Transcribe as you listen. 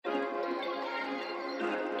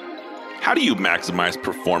How do you maximize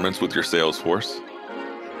performance with your sales force?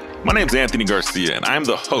 My name is Anthony Garcia, and I'm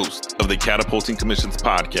the host of the Catapulting Commissions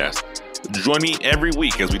podcast. Join me every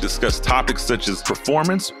week as we discuss topics such as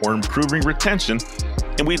performance or improving retention,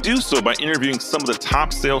 and we do so by interviewing some of the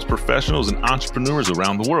top sales professionals and entrepreneurs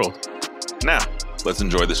around the world. Now, let's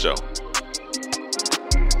enjoy the show.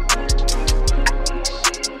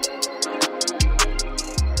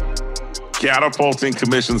 Catapulting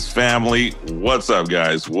Commissions family, what's up,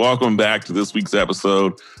 guys? Welcome back to this week's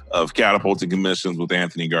episode of Catapulting Commissions with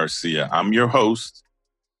Anthony Garcia. I'm your host,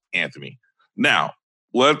 Anthony. Now,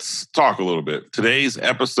 let's talk a little bit. Today's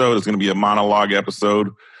episode is going to be a monologue episode,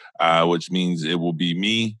 which means it will be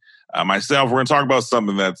me, myself. We're going to talk about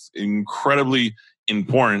something that's incredibly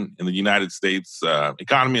important in the United States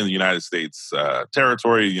economy, in the United States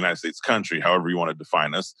territory, the United States country, however you want to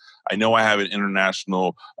define us. I know I have an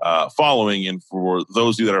international following, and for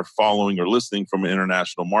those of you that are following or listening from an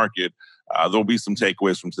international market, there'll be some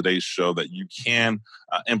takeaways from today's show that you can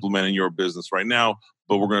implement in your business right now.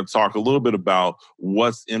 But we're going to talk a little bit about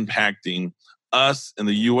what's impacting us in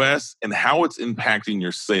the U.S. and how it's impacting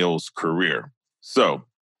your sales career. So,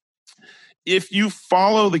 if you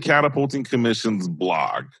follow the Catapulting Commissions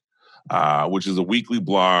blog, which is a weekly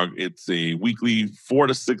blog, it's a weekly 4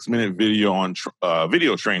 to 6 minute video on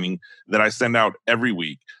video training that I send out every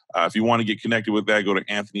week. If you want to get connected with that, go to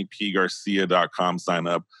anthonypgarcia.com, sign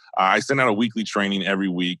up. I send out a weekly training every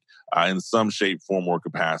week in some shape, form, or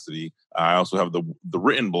capacity. I also have the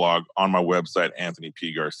written blog on my website,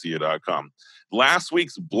 anthonypgarcia.com. Last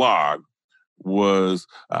week's blog was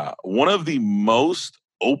one of the most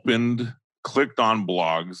opened, clicked on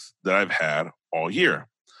blogs that I've had all year.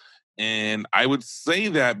 And I would say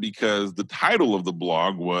that because the title of the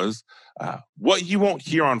blog was What You Won't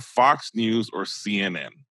Hear on Fox News or CNN.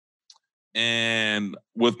 And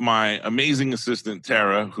with my amazing assistant,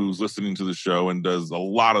 Tara, who's listening to the show and does a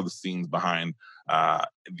lot of the scenes behind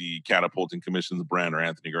the Catapulting Commissions brand or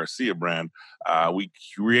Anthony Garcia brand, we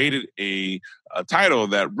created a title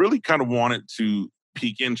that really kind of wanted to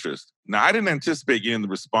pique interest. Now, I didn't anticipate getting the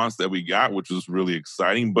response that we got, which was really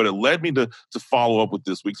exciting, but it led me to follow up with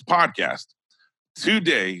this week's podcast.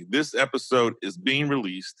 Today, this episode is being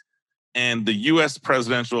released, and the U.S.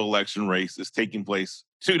 presidential election race is taking place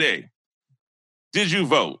today. Did you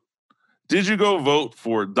vote? Did you go vote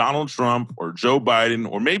for Donald Trump or Joe Biden,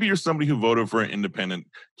 or maybe you're somebody who voted for an independent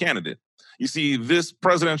candidate? You see, this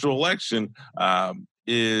presidential election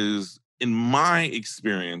is, in my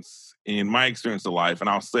experience of life, and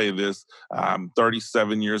I'll say this, I'm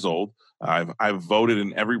 37 years old. I've voted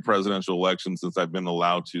in every presidential election since I've been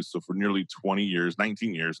allowed to, so for nearly 20 years,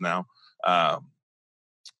 19 years now.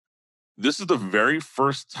 This is the very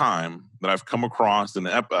first time that I've come across an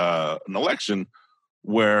election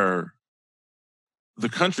where the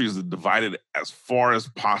country is divided as far as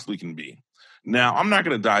possibly can be. Now, I'm not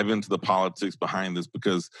going to dive into the politics behind this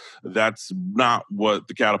because that's not what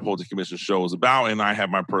the Catapulting Commission show is about, and I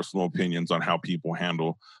have my personal opinions on how people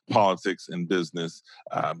handle politics and business.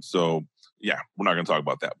 So, yeah, we're not going to talk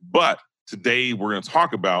about that. But today, we're going to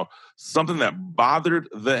talk about something that bothered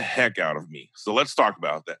the heck out of me. So let's talk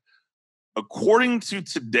about that. According to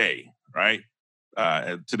Today, right,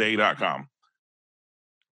 at today.com,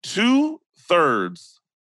 2/3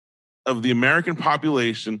 of the American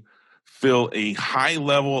population feel a high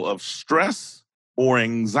level of stress or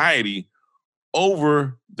anxiety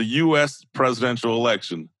over the U.S. presidential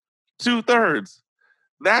election. 2/3.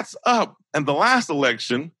 That's up. And the last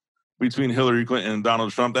election between Hillary Clinton and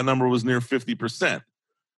Donald Trump, that number was near 50%.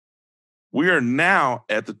 We are now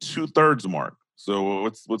at the 2/3 mark. So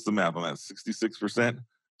what's the math on that? 66%.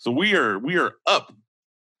 So we are up.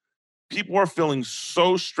 People are feeling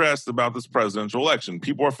so stressed about this presidential election.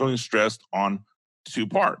 People are feeling stressed on two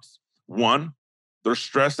parts. One, they're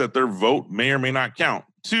stressed that their vote may or may not count.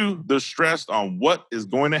 Two, they're stressed on what is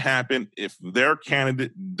going to happen if their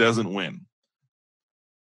candidate doesn't win.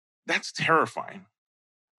 That's terrifying.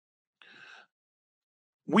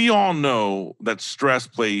 We all know that stress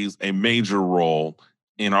plays a major role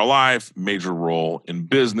in our life, major role in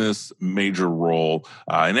business, major role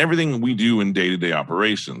in everything we do in day-to-day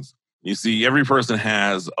operations. You see, every person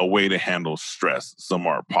has a way to handle stress. Some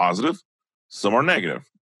are positive, some are negative.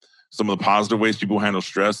 Some of the positive ways people handle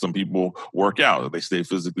stress, some people work out, they stay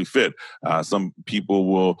physically fit. Some people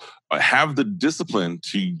will have the discipline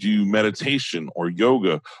to do meditation or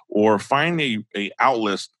yoga or find a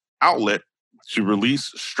outlet to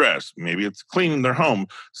release stress. Maybe it's cleaning their home,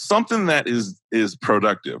 something that is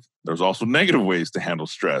productive. There's also negative ways to handle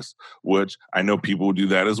stress, which I know people do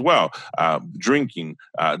that as well. Drinking,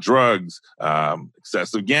 drugs,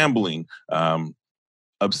 excessive gambling,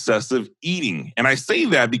 obsessive eating. And I say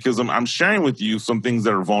that because I'm sharing with you some things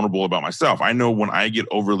that are vulnerable about myself. I know when I get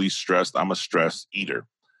overly stressed, I'm a stress eater.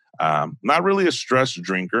 Not really a stress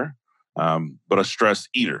drinker, but a stress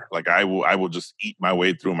eater. Like I will just eat my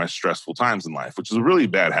way through my stressful times in life, which is a really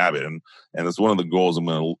bad habit. And it's one of the goals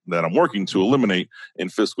that I'm working to eliminate in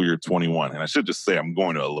fiscal year 21. And I should just say I'm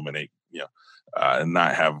going to eliminate, and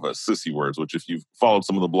not have sissy words, which if you've followed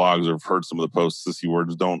some of the blogs or have heard some of the posts, sissy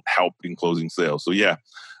words don't help in closing sales. So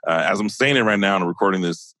as I'm saying it right now and recording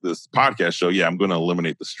this podcast show, I'm going to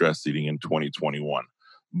eliminate the stress eating in 2021.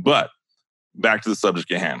 But back to the subject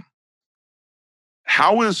at hand.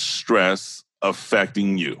 How is stress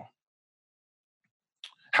affecting you?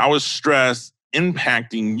 How is stress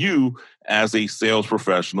impacting you as a sales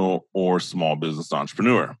professional or small business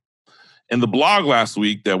entrepreneur? In the blog last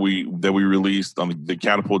week that we released on the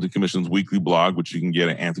Catapulting Commissions weekly blog, which you can get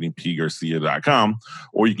at anthonypgarcia.com,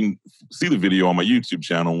 or you can see the video on my YouTube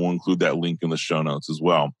channel. We'll include that link in the show notes as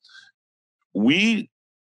well. We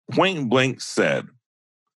point blank said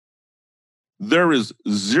there is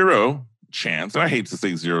zero chance, and I hate to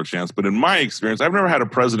say zero chance, but in my experience, I've never had a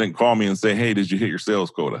president call me and say, "Hey, did you hit your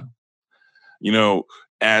sales quota?"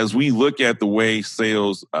 As we look at the way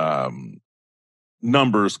sales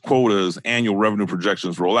numbers, quotas, annual revenue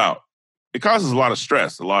projections roll out, it causes a lot of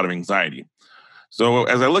stress, a lot of anxiety. So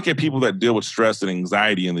as I look at people that deal with stress and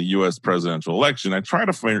anxiety in the U.S. presidential election, I try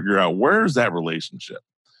to figure out where is that relationship.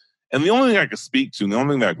 And the only thing I can speak to, and the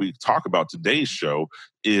only thing that we talk about today's show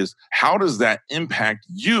is how does that impact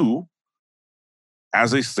you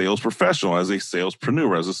as a sales professional, as a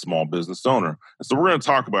salespreneur, as a small business owner. And so we're going to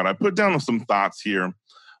talk about it. I put down some thoughts here.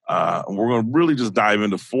 And we're going to really just dive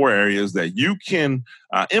into 4 areas that you can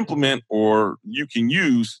implement or you can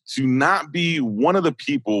use to not be one of the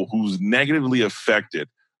people who's negatively affected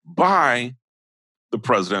by the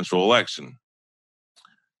presidential election.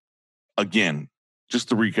 Again, just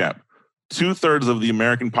to recap, 2/3 of the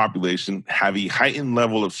American population have a heightened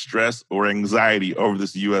level of stress or anxiety over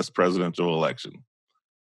this U.S. presidential election.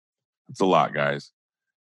 It's a lot, guys.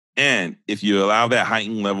 And if you allow that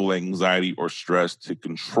heightened level of anxiety or stress to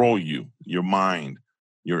control you, your mind,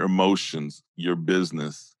 your emotions, your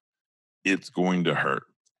business, it's going to hurt.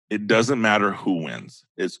 It doesn't matter who wins.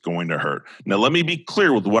 It's going to hurt. Now, let me be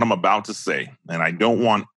clear with what I'm about to say, and I don't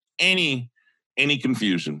want any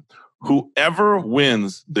confusion. Whoever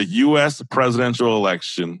wins the U.S. presidential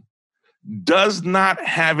election does not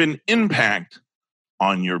have an impact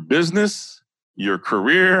on your business, your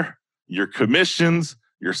career, your commissions,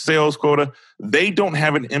 your sales quota. They don't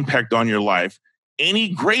have an impact on your life any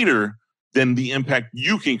greater than the impact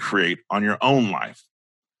you can create on your own life.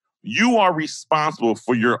 You are responsible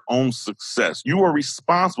for your own success. You are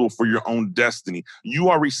responsible for your own destiny. You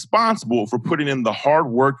are responsible for putting in the hard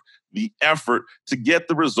work, the effort to get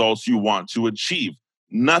the results you want to achieve.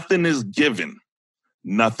 Nothing is given.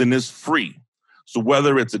 Nothing is free. So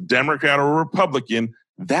whether it's a Democrat or a Republican,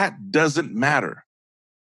 that doesn't matter.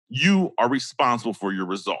 You are responsible for your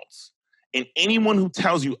results. And anyone who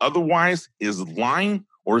tells you otherwise is lying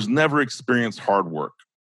or has never experienced hard work.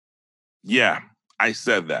 Yeah, I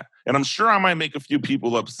said that. And I'm sure I might make a few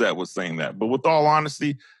people upset with saying that. But with all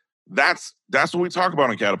honesty, that's what we talk about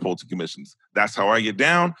on Catapulting Commissions. That's how I get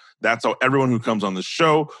down. That's how everyone who comes on the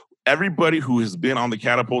show, everybody who has been on the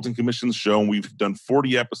Catapulting Commissions show, and we've done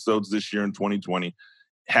 40 episodes this year in 2020,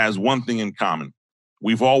 has one thing in common.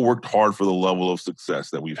 We've all worked hard for the level of success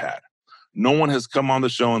that we've had. No one has come on the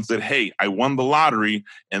show and said, "Hey, I won the lottery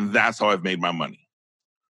and that's how I've made my money."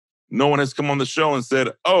 No one has come on the show and said,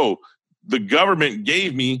 "Oh, the government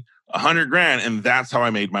gave me $100,000 and that's how I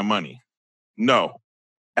made my money." No,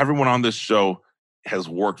 everyone on this show has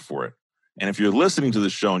worked for it. And if you're listening to the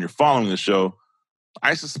show and you're following the show,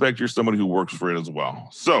 I suspect you're somebody who works for it as well.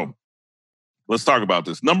 So let's talk about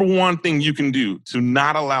this. Number one thing you can do to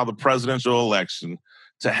not allow the presidential election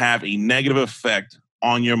to have a negative effect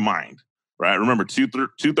on your mind, right? Remember,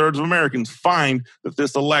 two-thirds of Americans find that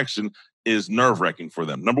this election is nerve-wracking for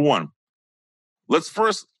them. Number one, let's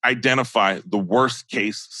first identify the worst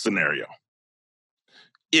case scenario.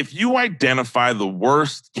 If you identify the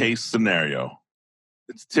worst case scenario,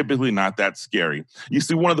 it's typically not that scary. You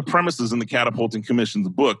see, one of the premises in the Catapulting Commissions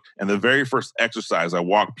book, and the very first exercise I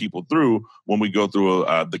walk people through when we go through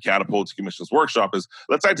the Catapulting Commissions workshop is,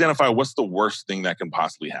 let's identify what's the worst thing that can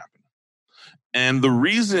possibly happen. And the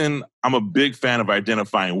reason I'm a big fan of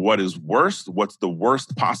identifying what is worst, what's the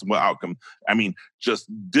worst possible outcome, I mean, just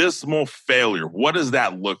dismal failure. What does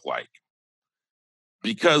that look like?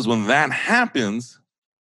 Because when that happens,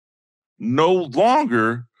 no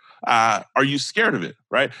longer Are you scared of it,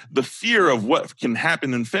 right? The fear of what can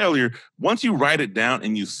happen in failure, once you write it down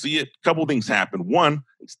and you see it, a couple things happen. One,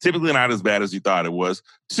 it's typically not as bad as you thought it was.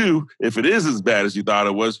 Two, if it is as bad as you thought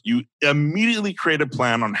it was, you immediately create a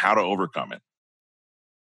plan on how to overcome it.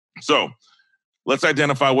 So let's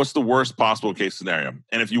identify what's the worst possible case scenario.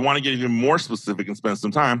 And if you want to get even more specific and spend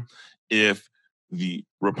some time, if the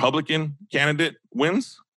Republican candidate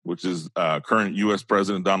wins, which is current U.S.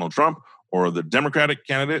 President Donald Trump, or the Democratic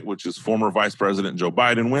candidate, which is former Vice President Joe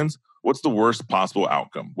Biden, wins, what's the worst possible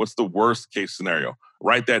outcome? What's the worst case scenario?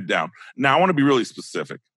 Write that down. Now, I want to be really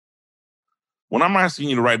specific. When I'm asking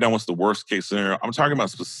you to write down what's the worst case scenario, I'm talking about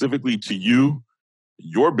specifically to you,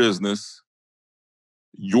 your business,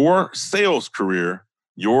 your sales career,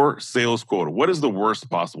 your sales quota. What is the worst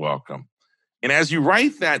possible outcome? And as you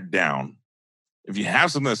write that down, if you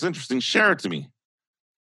have something that's interesting, share it to me.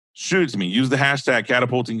 Shoot it to me. Use the hashtag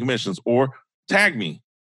catapulting commissions or tag me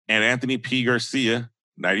at Anthony P. Garcia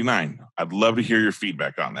 99. I'd love to hear your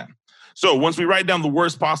feedback on that. So once we write down the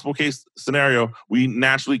worst possible case scenario, we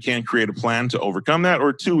naturally can create a plan to overcome that.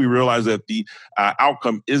 Or two, we realize that the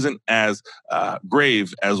outcome isn't as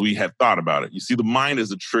grave as we had thought about it. You see, the mind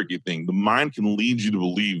is a tricky thing. The mind can lead you to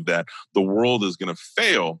believe that the world is going to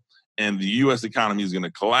fail and the U.S. economy is going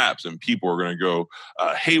to collapse and people are going to go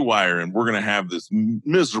haywire and we're going to have this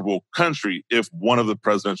miserable country if one of the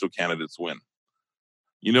presidential candidates win.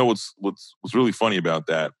 You know what's really funny about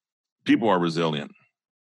that? People are resilient.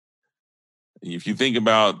 If you think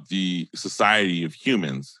about the society of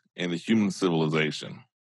humans and the human civilization,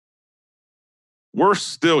 we're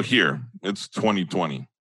still here. It's 2020.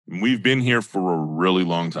 We've been here for a really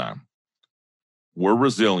long time. We're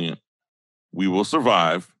resilient. We will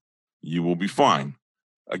survive. You will be fine.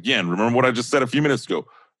 Again, remember what I just said a few minutes ago.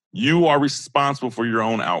 You are responsible for your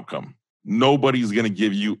own outcome. Nobody's going to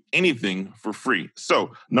give you anything for free.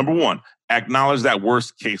 So, number one, acknowledge that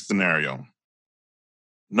worst case scenario.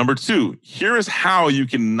 Number two, here is how you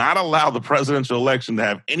cannot allow the presidential election to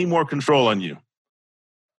have any more control on you.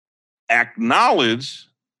 Acknowledge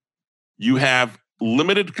you have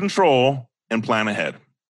limited control and plan ahead.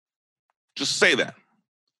 Just say that.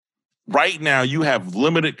 Right now, you have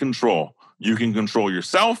limited control. You can control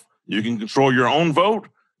yourself. You can control your own vote.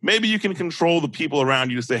 Maybe you can control the people around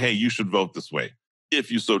you to say, hey, you should vote this way, if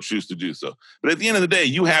you so choose to do so. But at the end of the day,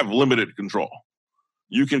 you have limited control.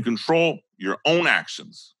 You can control your own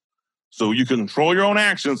actions. So you can control your own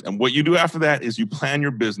actions, and what you do after that is you plan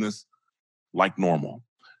your business like normal.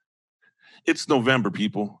 It's November,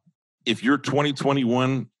 people. If your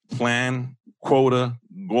 2021 plan, quota,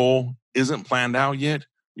 goal isn't planned out yet,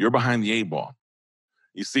 you're behind the 8 ball.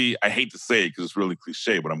 You see, I hate to say it because it's really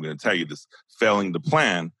cliche, but I'm going to tell you this. Failing to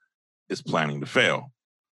plan is planning to fail.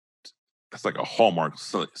 That's like a hallmark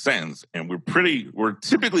sentence. And we're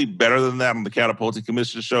typically better than that on the Catapulting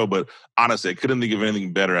Commission show, but honestly, I couldn't think of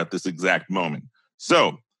anything better at this exact moment.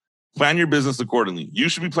 So plan your business accordingly. You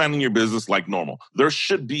should be planning your business like normal. There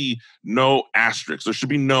should be no asterisks. There should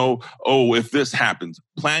be no, oh, if this happens.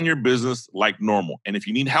 Plan your business like normal. And if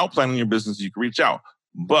you need help planning your business, you can reach out.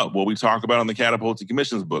 But what we talk about in the Catapulting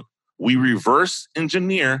Commissions book, we reverse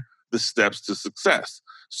engineer the steps to success.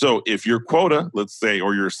 So if your quota, let's say,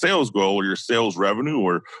 or your sales goal or your sales revenue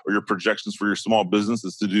or your projections for your small business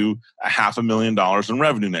is to do $500,000 in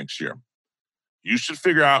revenue next year, you should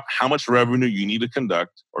figure out how much revenue you need to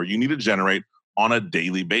conduct or you need to generate on a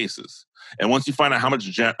daily basis. And once you find out how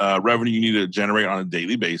much revenue you need to generate on a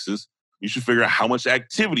daily basis, you should figure out how much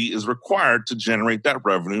activity is required to generate that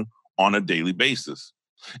revenue on a daily basis.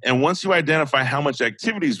 And once you identify how much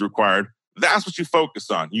activity is required, that's what you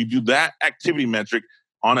focus on. You do that activity metric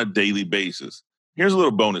on a daily basis. Here's a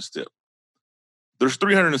little bonus tip. There's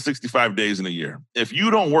 365 days in a year. If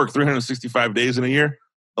you don't work 365 days in a year,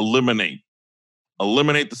 eliminate.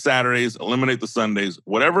 Eliminate the Saturdays, eliminate the Sundays,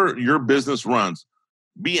 whatever your business runs,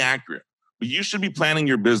 be accurate. But you should be planning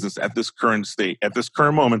your business at this current state, at this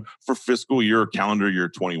current moment for fiscal year, calendar year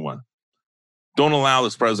 21. Don't allow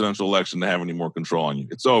this presidential election to have any more control on you.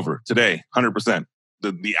 It's over today, 100%.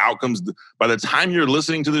 The outcomes, by the time you're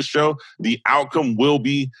listening to this show, the outcome will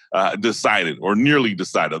be decided or nearly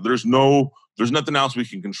decided. There's nothing else we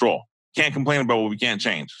can control. Can't complain about what we can't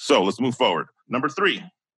change. So let's move forward. Number 3.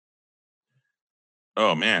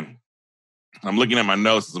 Oh, man. I'm looking at my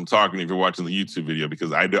notes as I'm talking if you're watching the YouTube video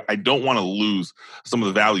because I don't want to lose some of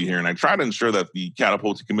the value here. And I try to ensure that the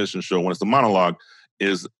Catapulting Commission show, when it's a monologue,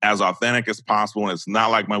 is as authentic as possible. And it's not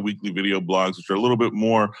like my weekly video blogs, which are a little bit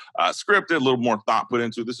more scripted, a little more thought put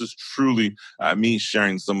into it. This is truly me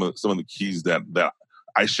sharing some of the keys that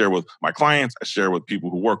I share with my clients. I share with people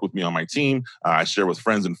who work with me on my team. I share with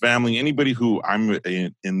friends and family, anybody who I'm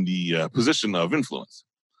in the position of influence.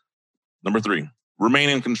 Number 3, remain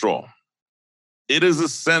in control. It is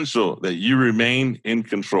essential that you remain in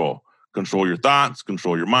control. Control your thoughts,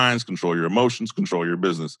 control your minds, control your emotions, control your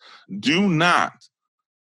business. Do not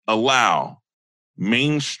allow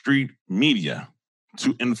Main Street media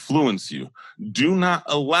to influence you. Do not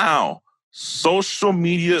allow social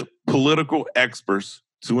media political experts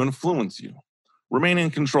to influence you. Remain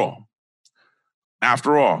in control.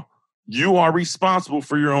 After all, you are responsible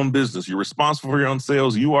for your own business. You're responsible for your own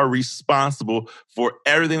sales. You are responsible for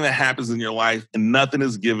everything that happens in your life, and nothing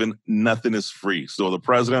is given, nothing is free. So the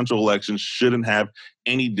presidential election shouldn't have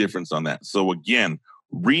any difference on that. So again,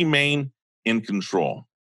 remain in control.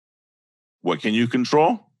 What can you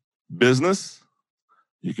control? Business.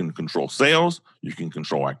 You can control sales. You can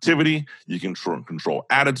control activity. You can control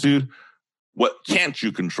attitude. What can't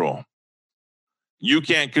you control? You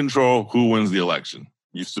can't control who wins the election.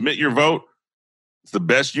 You submit your vote. It's the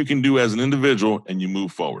best you can do as an individual, and you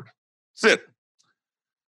move forward. That's it.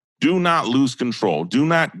 Do not lose control. Do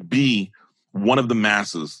not be one of the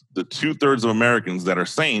masses, the 2/3 of Americans that are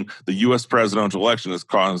saying the U.S. presidential election is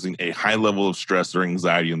causing a high level of stress or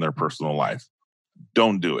anxiety in their personal life.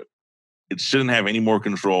 Don't do it. It shouldn't have any more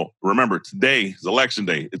control. Remember, today is election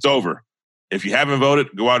day. It's over. If you haven't voted,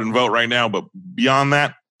 go out and vote right now. But beyond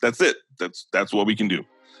that, that's it. That's what we can do.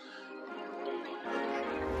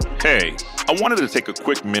 Hey, I wanted to take a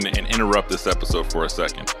quick minute and interrupt this episode for a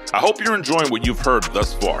second. I hope you're enjoying what you've heard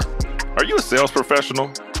thus far. Are you a sales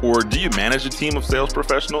professional, or do you manage a team of sales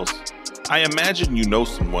professionals? I imagine you know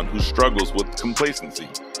someone who struggles with complacency.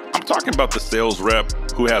 I'm talking about the sales rep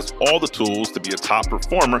who has all the tools to be a top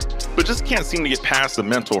performer, but just can't seem to get past the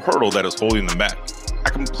mental hurdle that is holding them back.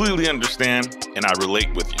 I completely understand, and I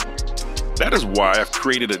relate with you. That is why I've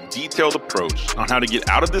created a detailed approach on how to get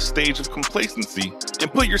out of this stage of complacency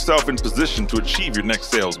and put yourself in position to achieve your next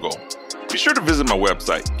sales goal. Be sure to visit my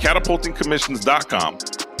website, catapultingcommissions.com.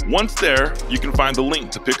 Once there, you can find the link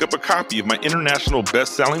to pick up a copy of my international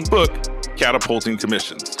best-selling book, Catapulting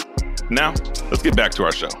Commissions. Now, let's get back to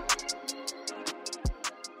our show.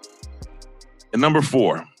 And number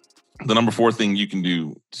 4, the number 4 thing you can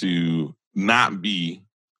do to not be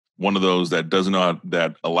one of those that doesn't know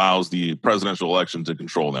that allows the presidential election to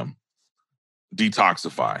control them.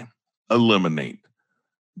 Detoxify, eliminate,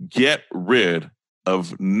 get rid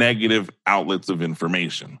of negative outlets of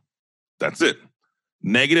information. That's it.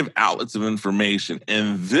 Negative outlets of information.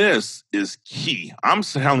 And this is key. I'm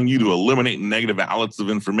telling you to eliminate negative outlets of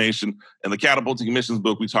information. In the Catapulting Commissions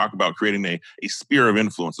book, we talk about creating a sphere of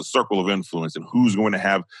influence, a circle of influence, and who's going to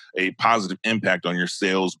have a positive impact on your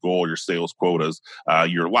sales goal, your sales quotas,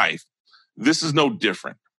 your life. This is no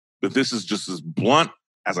different, but this is just as blunt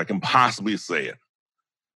as I can possibly say it.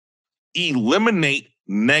 Eliminate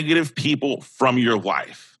negative people from your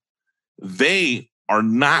life. They are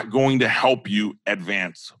not going to help you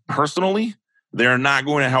advance personally. They are not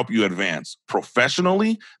going to help you advance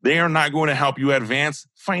professionally. They are not going to help you advance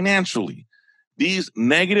financially. These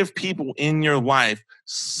negative people in your life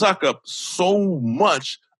suck up so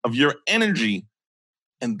much of your energy,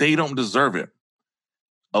 and they don't deserve it.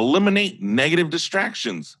 Eliminate negative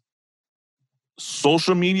distractions.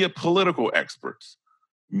 Social media political experts.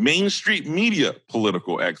 Main Street media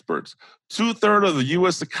political experts. 2/3 of the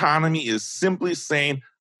U.S. economy is simply saying,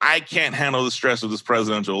 I can't handle the stress of this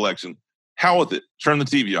presidential election. Hell with it. Turn the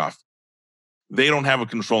TV off. They don't have a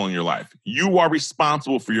control in your life. You are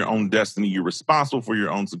responsible for your own destiny. You're responsible for your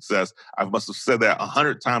own success. I must have said that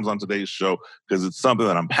 100 times on today's show because it's something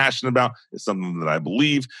that I'm passionate about. It's something that I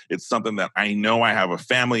believe. It's something that I know. I have a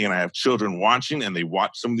family and I have children watching, and they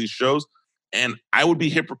watch some of these shows. And I would be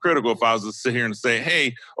hypocritical if I was to sit here and say,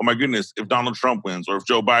 hey, oh my goodness, if Donald Trump wins or if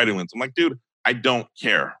Joe Biden wins. I'm like, dude, I don't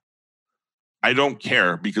care. I don't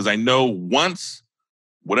care because I know once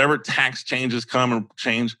whatever tax changes come and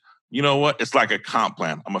change, you know what? It's like a comp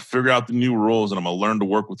plan. I'm going to figure out the new rules and I'm going to learn to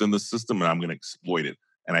work within the system and I'm going to exploit it.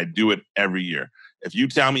 And I do it every year. If you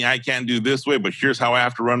tell me I can't do this way, but here's how I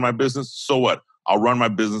have to run my business, so what? I'll run my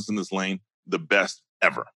business in this lane the best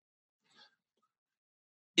ever.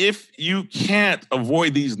 If you can't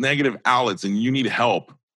avoid these negative outlets and you need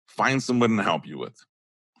help, find someone to help you with.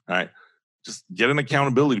 All right. Just get an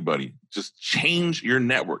accountability buddy. Just change your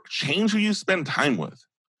network. Change who you spend time with.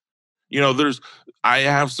 You know, I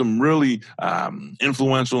have some really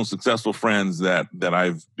influential and successful friends that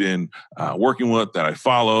I've been working with, that I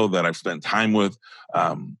follow, that I've spent time with.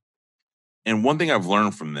 And one thing I've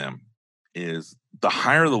learned from them is the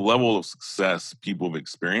higher the level of success people have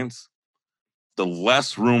experienced, the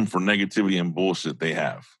less room for negativity and bullshit they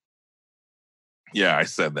have. Yeah, I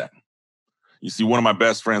said that. You see, one of my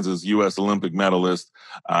best friends is U.S. Olympic medalist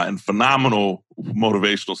and phenomenal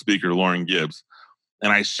motivational speaker, Lauren Gibbs.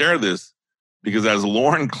 And I share this because as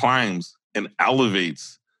Lauren climbs and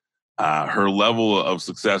elevates her level of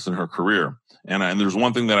success in her career, and there's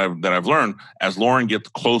one thing that I've learned as Lauren gets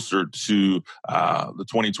closer to the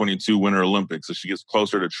 2022 Winter Olympics, as she gets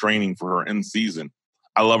closer to training for her in season,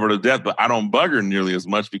 I love her to death, but I don't bug her nearly as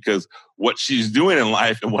much because what she's doing in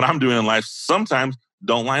life and what I'm doing in life sometimes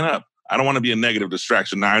don't line up. I don't want to be a negative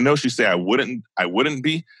distraction. Now, I know she say I wouldn't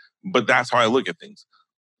be, but that's how I look at things.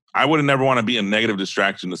 I would never want to be a negative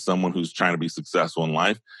distraction to someone who's trying to be successful in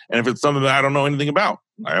life. And if it's something that I don't know anything about,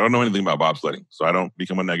 I don't know anything about bobsledding, so I don't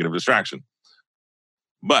become a negative distraction.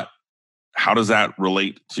 But how does that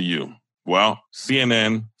relate to you? Well,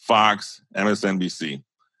 CNN, Fox, MSNBC,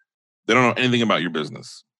 they don't know anything about your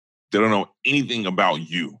business. They don't know anything about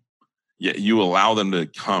you. Yet you allow them to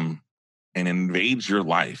come and invade your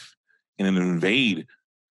life and invade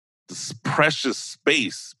this precious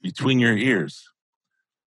space between your ears.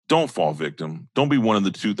 Don't fall victim. Don't be one of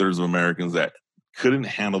the 2/3 of Americans that couldn't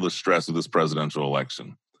handle the stress of this presidential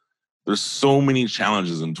election. There's so many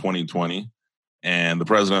challenges in 2020, and the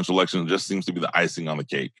presidential election just seems to be the icing on the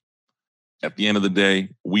cake. At the end of the day,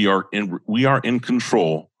 we are in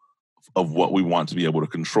control of what we want to be able to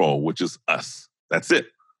control, which is us. That's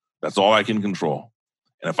it. That's all I can control.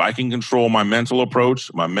 And if I can control my mental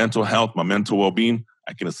approach, my mental health, my mental well-being,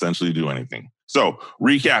 I can essentially do anything. So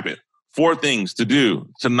recap it. 4 things to do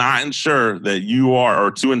to not ensure that you are,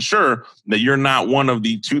 or to ensure that you're not one of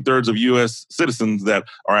the 2/3 of U.S. citizens that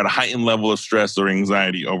are at a heightened level of stress or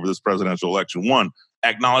anxiety over this presidential election. 1,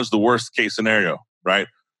 acknowledge the worst case scenario, right?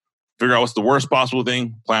 Figure out what's the worst possible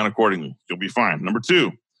thing, plan accordingly. You'll be fine. Number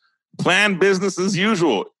 2, plan business as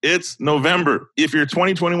usual. It's November. If your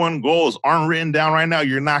 2021 goals aren't written down right now,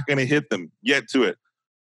 you're not going to hit them. Get to it.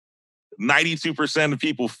 92% of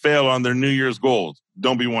people fail on their New Year's goals.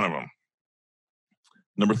 Don't be one of them.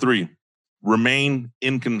 Number 3, remain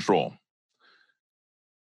in control.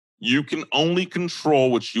 You can only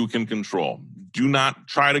control what you can control. Do not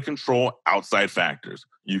try to control outside factors.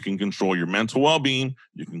 You can control your mental well-being.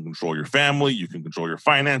 You can control your family. You can control your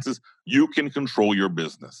finances. You can control your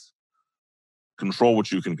business. Control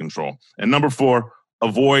what you can control. And number 4,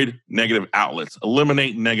 avoid negative outlets.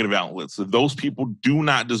 Eliminate negative outlets. So those people do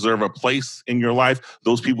not deserve a place in your life.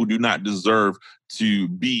 Those people do not deserve to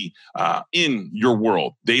be in your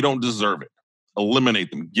world. They don't deserve it. Eliminate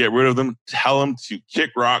them. Get rid of them. Tell them to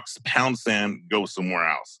kick rocks, pound sand, go somewhere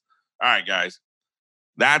else. All right, guys.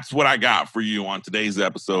 That's what I got for you on today's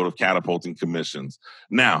episode of Catapulting Commissions.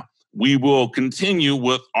 Now, we will continue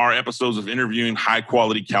with our episodes of interviewing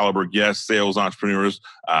high-quality caliber guests, sales entrepreneurs,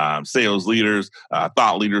 sales leaders,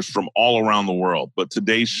 thought leaders from all around the world. But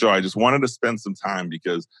today's show, I just wanted to spend some time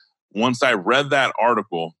because once I read that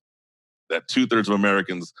article that 2/3 of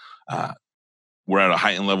Americans were at a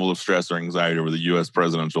heightened level of stress or anxiety over the U.S.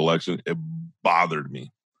 presidential election, it bothered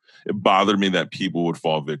me. It bothered me that people would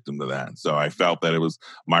fall victim to that. So I felt that it was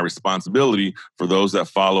my responsibility for those that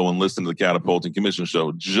follow and listen to the Catapulting Commission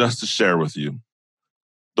show just to share with you.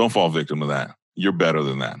 Don't fall victim to that. You're better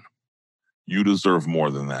than that. You deserve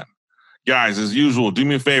more than that. Guys, as usual, do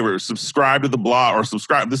me a favor, subscribe to the blog or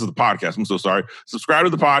subscribe. This is the podcast. I'm so sorry. Subscribe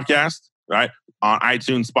to the podcast, right? On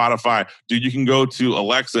iTunes, Spotify. Dude, you can go to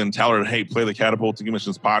Alexa and tell her, hey, play the Catapulting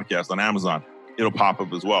Commissions podcast on Amazon. It'll pop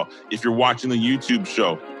up as well. If you're watching the YouTube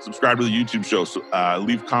show, subscribe to the YouTube show. So,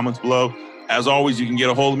 leave comments below. As always, you can get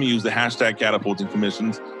a hold of me. Use the hashtag Catapulting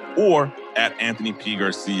Commissions or at Anthony P.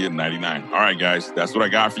 Garcia 99. All right, guys, that's what I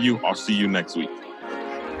got for you. I'll see you next week.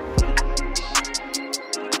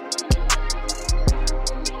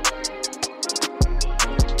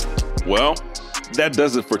 Well, that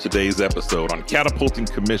does it for today's episode on Catapulting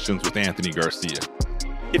Commissions with Anthony Garcia.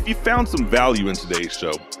 If you found some value in today's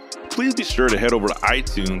show, please be sure to head over to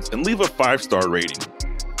iTunes and leave a 5-star rating.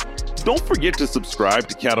 Don't forget to subscribe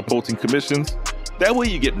to Catapulting Commissions. That way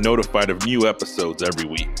you get notified of new episodes every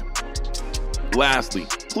week. Lastly,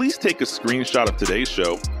 please take a screenshot of today's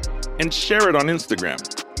show and share it on Instagram.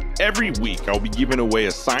 Every week, I'll be giving away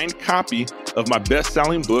a signed copy of my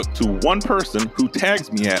best-selling book to one person who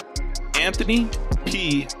tags me at Anthony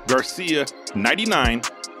P. Garcia 99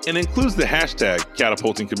 and includes the hashtag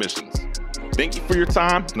Catapulting Commissions. Thank you for your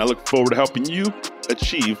time, and I look forward to helping you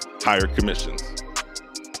achieve higher commissions.